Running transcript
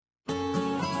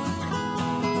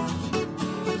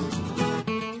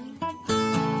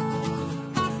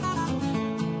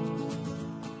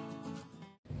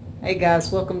Hey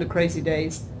guys, welcome to Crazy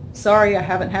Days. Sorry I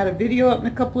haven't had a video up in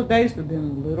a couple of days. We've been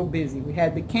a little busy. We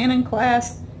had the Canon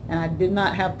class and I did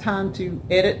not have time to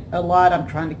edit a lot. I'm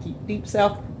trying to keep Deep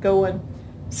South going.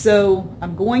 So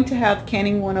I'm going to have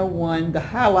Canning 101, the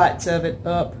highlights of it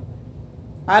up,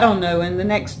 I don't know, in the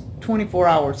next 24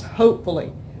 hours,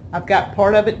 hopefully. I've got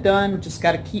part of it done, just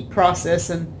got to keep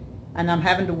processing, and I'm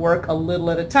having to work a little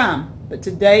at a time. But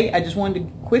today I just wanted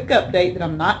a quick update that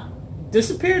I'm not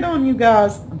disappeared on you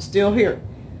guys. I'm still here.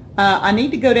 I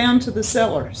need to go down to the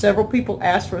cellar. Several people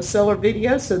asked for a cellar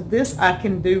video, so this I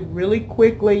can do really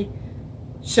quickly,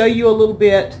 show you a little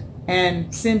bit,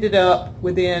 and send it up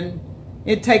within,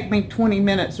 it'd take me 20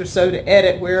 minutes or so to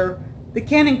edit, where the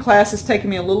Canon class is taking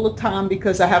me a little time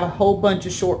because I have a whole bunch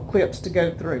of short clips to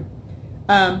go through.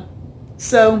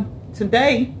 So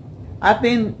today I've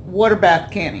been water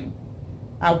bath canning.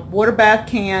 I water bath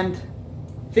canned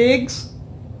figs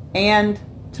and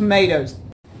tomatoes.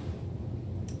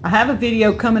 I have a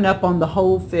video coming up on the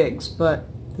whole figs, but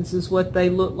this is what they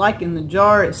look like in the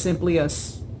jar. It's simply a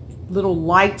little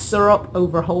light syrup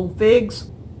over whole figs.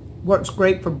 Works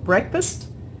great for breakfast.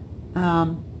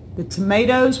 The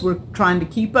tomatoes, we're trying to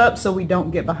keep up so we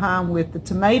don't get behind with the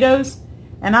tomatoes.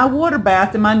 And I water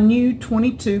bath in my new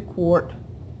 22 quart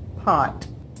pot.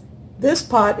 This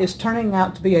pot is turning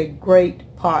out to be a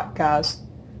great pot, guys.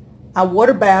 I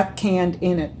water bath canned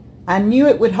in it. I knew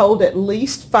it would hold at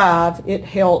least 5. It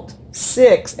held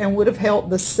 6 and would have held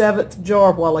the 7th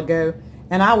jar a while ago,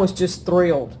 and I was just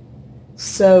thrilled.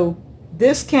 So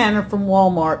this canner from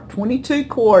Walmart, 22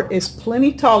 quart, is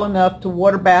plenty tall enough to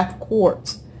water bath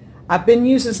quarts. I've been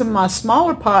using some of my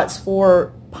smaller pots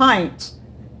for pints,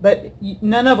 but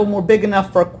none of them were big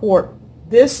enough for a quart.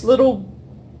 This little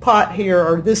pot here,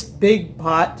 or this big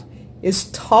pot,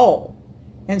 is tall.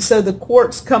 And so the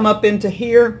quarts come up into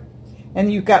here,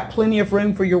 and you've got plenty of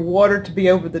room for your water to be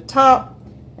over the top,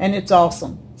 and it's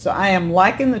awesome. So I am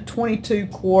liking the 22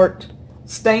 quart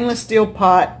stainless steel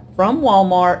pot from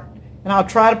Walmart, and I'll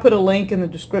try to put a link in the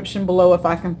description below if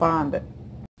I can find it.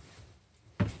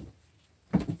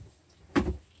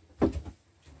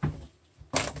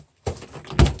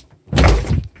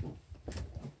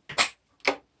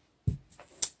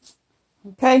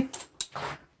 Okay,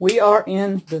 we are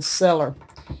in the cellar.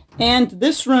 And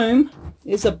this room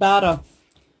is about a,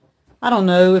 I don't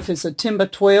know if it's a 10 by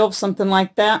 12, something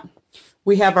like that.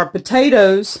 We have our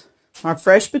potatoes, our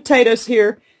fresh potatoes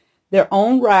here, their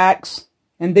own racks.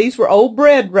 And these were old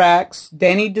bread racks.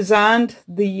 Danny designed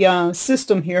the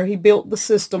system here. He built the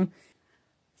system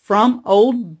from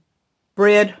old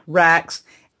bread racks.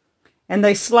 And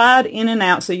they slide in and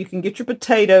out so you can get your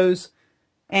potatoes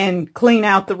and clean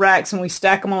out the racks, and we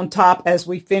stack them on top as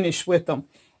we finish with them.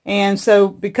 And so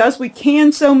because we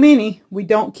can so many, we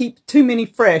don't keep too many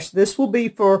fresh. This will be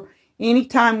for any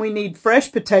time we need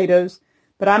fresh potatoes,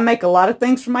 but I make a lot of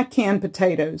things from my canned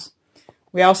potatoes.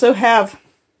 We also have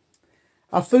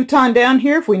a futon down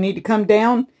here if we need to come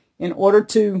down in order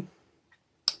to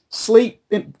sleep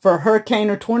for a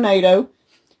hurricane or tornado.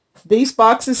 These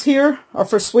boxes here are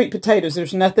for sweet potatoes.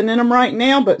 There's nothing in them right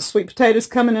now, but sweet potatoes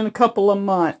coming in a couple of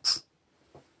months.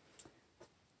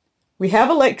 We have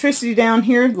electricity down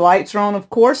here. The lights are on, of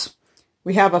course.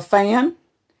 We have a fan,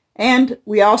 and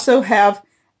we also have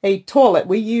a toilet.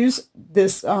 We use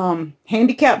this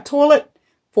handicap toilet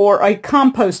for a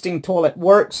composting toilet.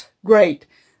 Works great.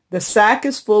 The sack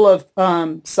is full of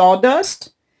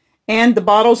sawdust, and the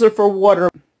bottles are for water.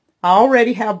 I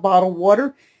already have bottled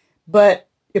water, but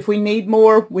if we need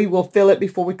more, we will fill it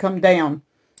before we come down.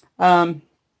 The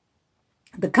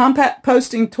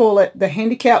composting toilet, the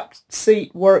handicap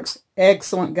seat, works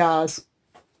excellent, guys.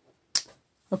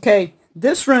 Okay,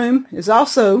 this room is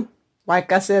also,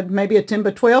 like I said, maybe a 10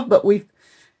 by 12, but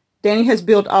Danny has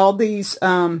built all these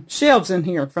shelves in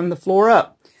here from the floor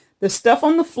up. The stuff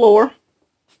on the floor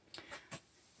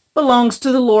belongs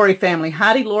to the Lori family.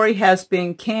 Heidi Lori has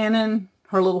been canning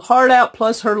her little heart out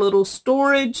plus her little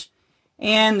storage.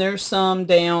 And there's some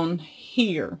down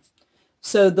here.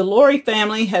 So the Lori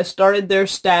family has started their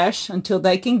stash until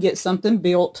they can get something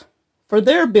built for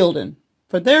their building,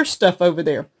 for their stuff over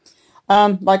there.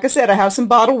 Like I said, I have some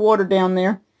bottled water down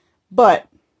there. But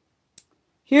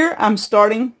here I'm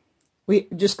starting. We're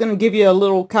just going to give you a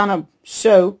little kind of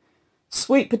show.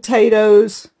 Sweet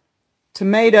potatoes,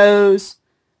 tomatoes,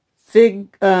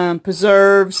 fig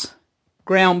preserves,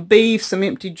 ground beef, some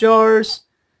empty jars,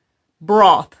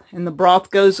 broth, and the broth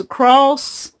goes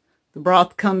across, the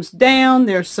broth comes down,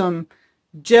 there's some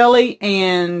jelly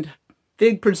and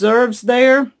fig preserves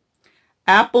there,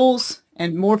 apples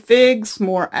and more figs,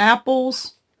 more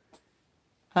apples,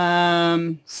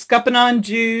 scuppernong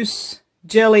juice,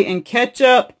 jelly and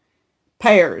ketchup,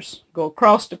 pears. Go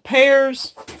across to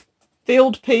pears,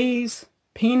 filled peas,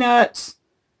 peanuts,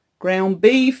 ground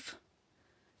beef.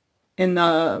 In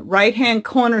the right-hand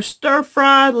corner,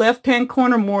 stir-fry. Left-hand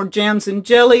corner, more jams and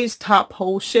jellies. Top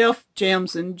whole shelf,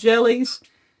 jams and jellies.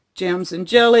 Jams and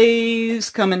jellies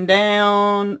coming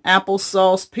down.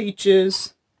 Applesauce,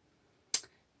 peaches.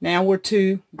 Now we're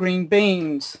to green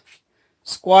beans.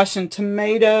 Squash and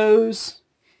tomatoes.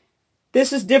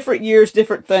 This is different years,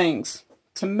 different things.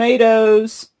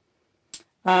 Tomatoes.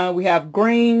 We have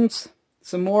greens.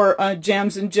 Some more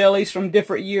jams and jellies from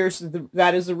different years.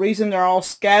 That is the reason they're all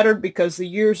scattered, because the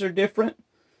years are different.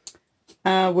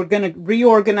 We're going to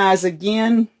reorganize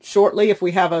again shortly if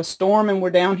we have a storm and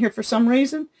we're down here for some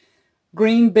reason.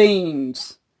 Green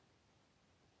beans.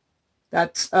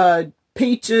 That's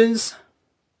peaches,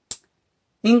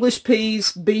 English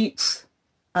peas, beets.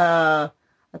 I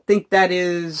think that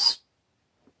is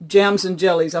jams and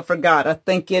jellies. I forgot. I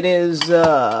think it is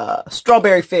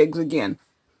strawberry figs again.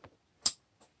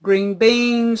 Green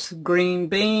beans,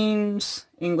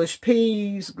 English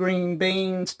peas, green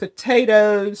beans,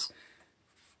 potatoes,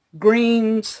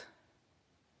 greens,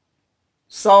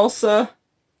 salsa,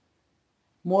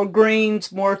 more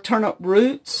greens, more turnip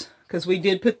roots, because we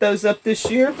did put those up this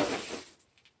year.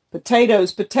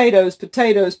 Potatoes, potatoes,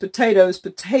 potatoes, potatoes,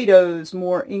 potatoes,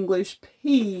 more English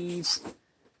peas,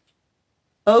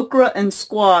 okra and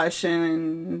squash,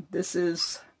 and this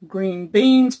is green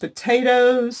beans,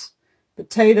 potatoes,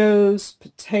 potatoes,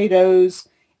 potatoes.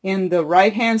 In the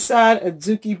right-hand side,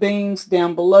 azuki beans.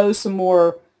 Down below, some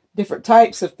more different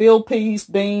types of field peas,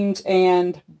 beans,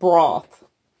 and broth.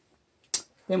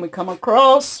 Then we come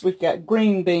across, we've got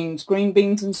green beans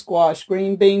and squash,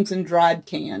 green beans and dried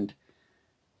canned.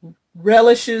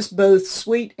 Relishes, both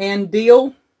sweet and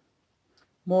dill.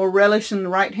 More relish on the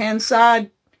right-hand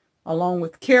side, along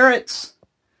with carrots.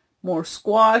 More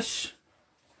squash,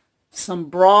 some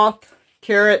broth.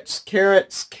 Carrots,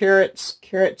 carrots, carrots,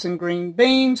 carrots, and green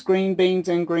beans,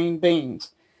 and green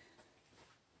beans.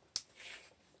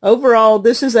 Overall,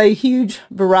 this is a huge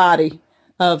variety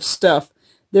of stuff.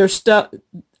 There's stuff,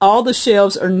 all the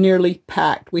shelves are nearly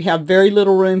packed. We have very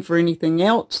little room for anything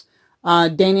else.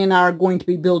 Danny and I are going to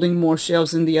be building more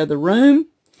shelves in the other room.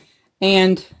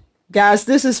 And guys,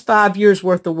 this is 5 years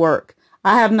worth of work.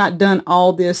 I have not done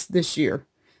all this year.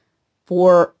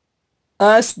 For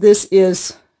us, this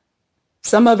is...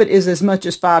 some of it is as much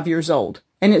as 5 years old,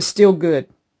 and it's still good.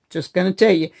 Just going to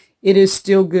tell you, it is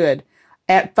still good.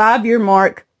 At 5-year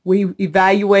mark, we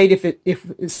evaluate if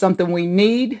it's something we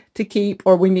need to keep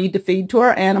or we need to feed to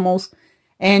our animals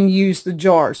and use the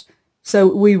jars. So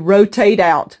we rotate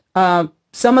out.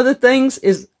 Some of the things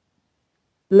is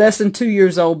less than 2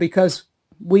 years old because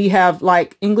we have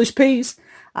like English peas.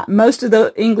 Most of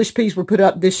the English peas were put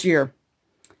up this year.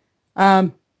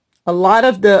 A lot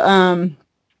of the...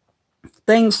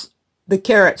 the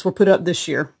carrots were put up this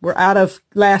year. We're out of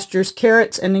last year's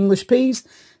carrots and English peas,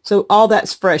 so all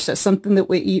that's fresh. That's something that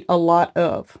we eat a lot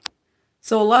of.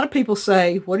 So a lot of people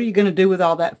say, what are you going to do with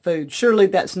all that food? Surely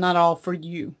that's not all for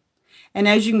you. And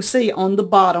as you can see on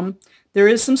the bottom, there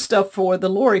is some stuff for the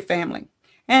Lori family.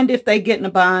 And if they get in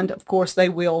a bind, of course they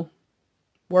will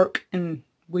work, and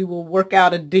we will work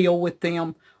out a deal with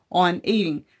them on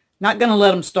eating. Not going to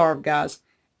let them starve, guys.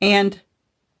 And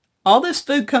all this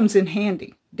food comes in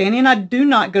handy. Danny and I do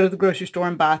not go to the grocery store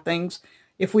and buy things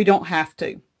if we don't have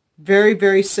to. Very,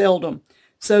 very seldom.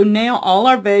 So now all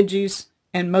our veggies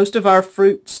and most of our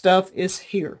fruit stuff is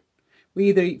here. We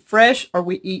either eat fresh or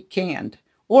we eat canned.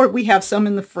 Or we have some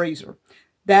in the freezer.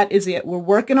 That is it. We're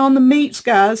working on the meats,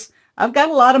 guys. I've got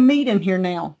a lot of meat in here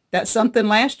now. That's something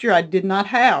last year I did not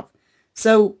have.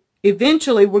 So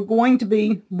eventually we're going to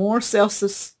be more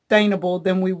self-sustainable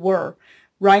than we were.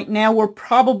 Right now, we're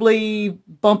probably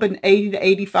bumping 80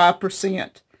 to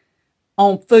 85%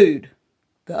 on food.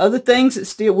 The other things,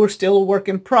 we're still a work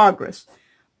in progress.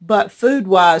 But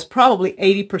food-wise, probably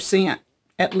 80%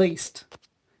 at least.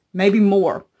 Maybe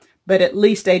more, but at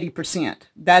least 80%.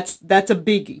 That's a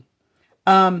biggie.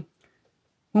 When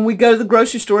we go to the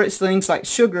grocery store, it's things like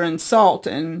sugar and salt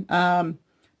and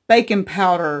baking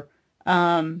powder.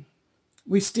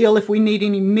 We still, if we need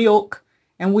any milk,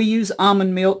 and we use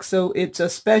almond milk, so it's a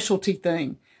specialty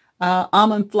thing.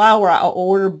 Almond flour, I'll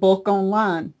order bulk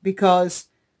online because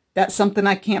that's something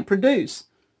I can't produce.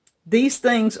 These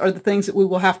things are the things that we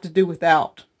will have to do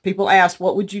without. People ask,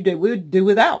 what would you do? We would do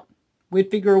without. We'd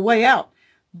figure a way out.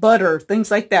 Butter, things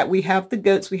like that. We have the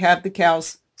goats, we have the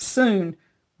cows. Soon,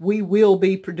 we will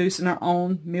be producing our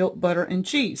own milk, butter, and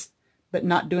cheese, but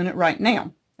not doing it right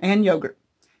now, and yogurt.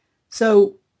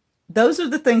 So those are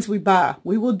the things we buy.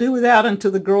 We will do without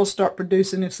until the girls start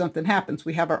producing if something happens.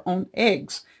 We have our own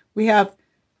eggs. We have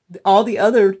all the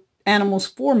other animals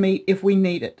for meat if we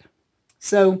need it.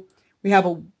 So we have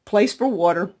a place for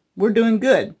water. We're doing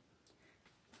good.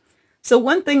 So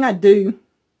one thing I do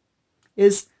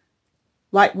is,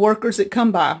 like workers that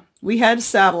come by. We had a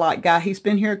satellite guy. He's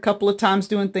been here a couple of times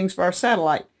doing things for our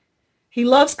satellite. He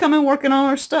loves coming working on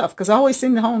our stuff because I always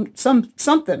send home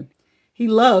something. He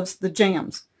loves the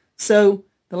jams. So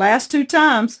the last 2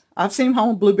 times I've seen him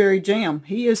home blueberry jam.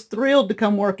 He is thrilled to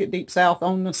come work at Deep South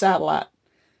on the satellite.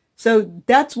 So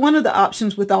that's one of the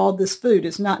options with all this food.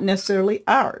 It's not necessarily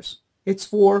ours. It's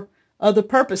for other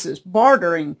purposes.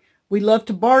 Bartering. We love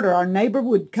to barter. Our neighbor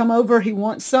would come over. He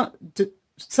wants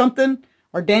something,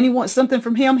 or Danny wants something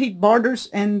from him. He barters,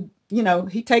 and, you know,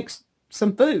 he takes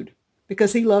some food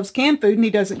because he loves canned food and he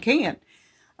doesn't can.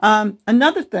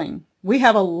 Another thing, we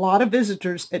have a lot of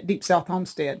visitors at Deep South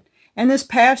Homestead. And this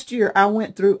past year, I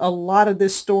went through a lot of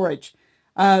this storage.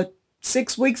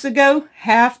 6 weeks ago,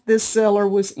 half this cellar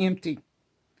was empty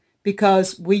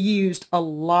because we used a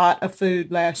lot of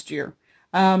food last year.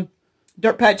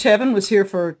 Dirt Patch Heaven was here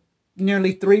for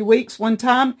nearly 3 weeks one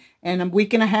time, and a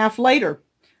week and a half later.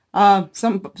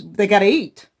 They got to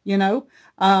eat, you know.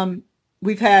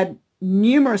 We've had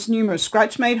numerous.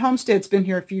 Scratch-Made Homestead's been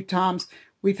here a few times.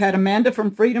 We've had Amanda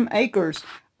from Freedom Acres,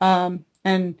 and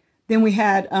then we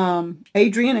had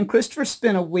Adrian and Christopher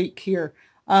spent a week here.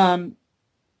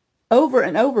 Over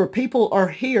and over, people are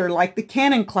here, like the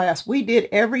canning class. We did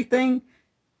everything,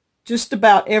 just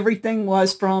about everything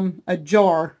was from a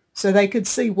jar, so they could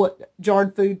see what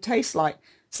jarred food tastes like.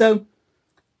 So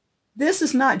this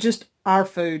is not just our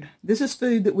food. This is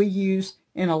food that we use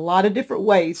in a lot of different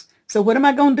ways. So what am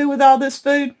I going to do with all this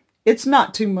food? It's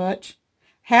not too much.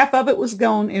 Half of it was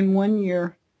gone in 1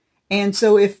 year. And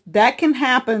so if that can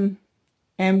happen,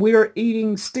 and we're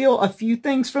eating still a few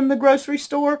things from the grocery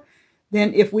store,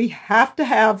 then if we have to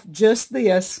have just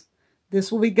this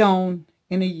will be gone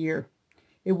in a year.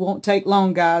 It won't take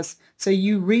long, guys. So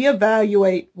you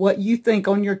reevaluate what you think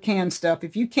on your canned stuff.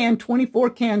 If you can 24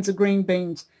 cans of green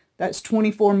beans, that's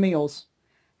 24 meals.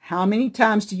 How many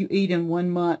times do you eat in 1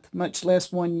 month, much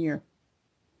less 1 year?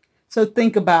 So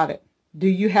think about it. Do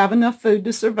you have enough food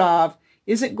to survive?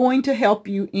 Is it going to help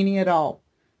you any at all?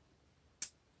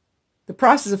 The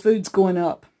prices of food's going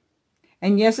up.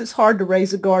 And yes, it's hard to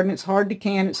raise a garden. It's hard to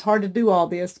can. It's hard to do all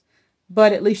this.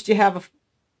 But at least you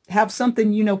have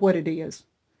something, you know what it is.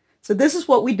 So this is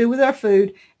what we do with our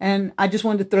food. And I just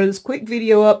wanted to throw this quick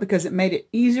video up because it made it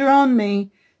easier on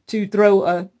me to throw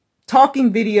a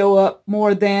talking video up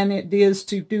more than it is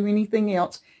to do anything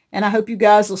else. And I hope you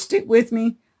guys will stick with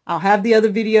me. I'll have the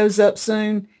other videos up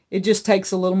soon. It just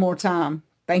takes a little more time.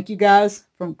 Thank you guys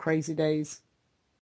from Crazy Days.